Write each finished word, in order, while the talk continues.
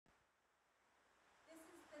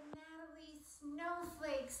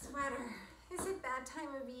snowflake sweater. Is it that time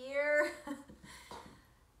of year?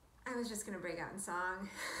 I was just gonna break out in song,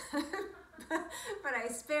 but I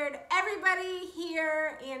spared everybody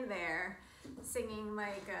here and there singing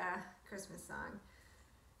like a Christmas song.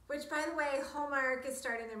 Which, by the way, Hallmark is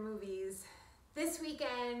starting their movies this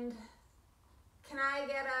weekend. Can I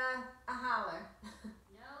get a holler?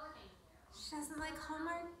 No, thank you. She doesn't like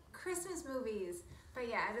Hallmark Christmas movies. But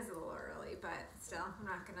yeah, it is a little early, but still, I'm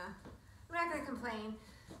not gonna complain.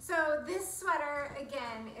 So this sweater,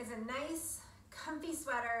 again, is a nice, comfy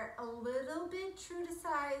sweater, a little bit true to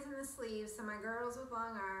size in the sleeves. So my girls with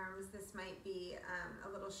long arms, this might be a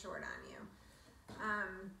little short on you.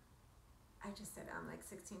 I just said like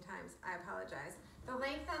 16 times, I apologize. The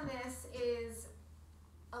length on this is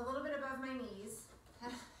a little bit above my knees.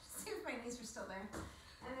 See if my knees are still there.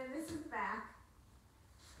 And then this is the back.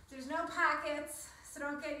 There's no pockets, so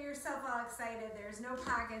don't get yourself all excited. There's no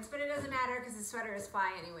pockets, but it doesn't matter because the sweater is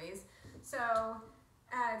fly anyways. So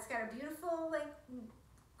it's got a beautiful like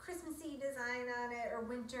Christmassy design on it, or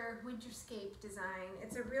winterscape design.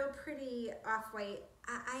 It's a real pretty off-white.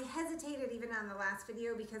 I hesitated even on the last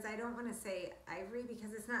video because I don't want to say ivory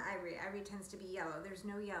because it's not ivory. Ivory tends to be yellow. There's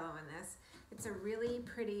no yellow in this. It's a really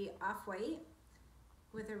pretty off-white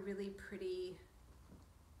with a really pretty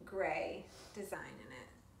gray design in it.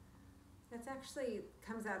 It's actually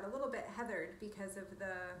comes out a little bit heathered because of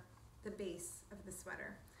the base of the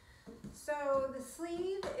sweater. So the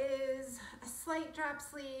sleeve is a slight drop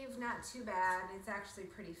sleeve, not too bad. It's actually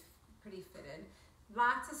pretty fitted.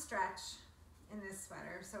 Lots of stretch in this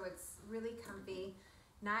sweater, so it's really comfy,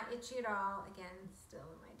 not itchy at all. Again, still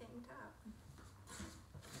in my tank top.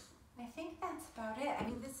 I think that's about it. I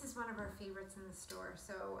mean, this is one of our favorites in the store.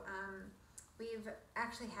 So we've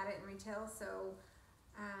actually had it in retail, so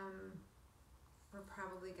we're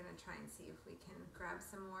probably gonna try and see if we can grab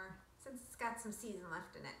some more since it's got some season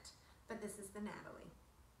left in it. But this is the Natalie.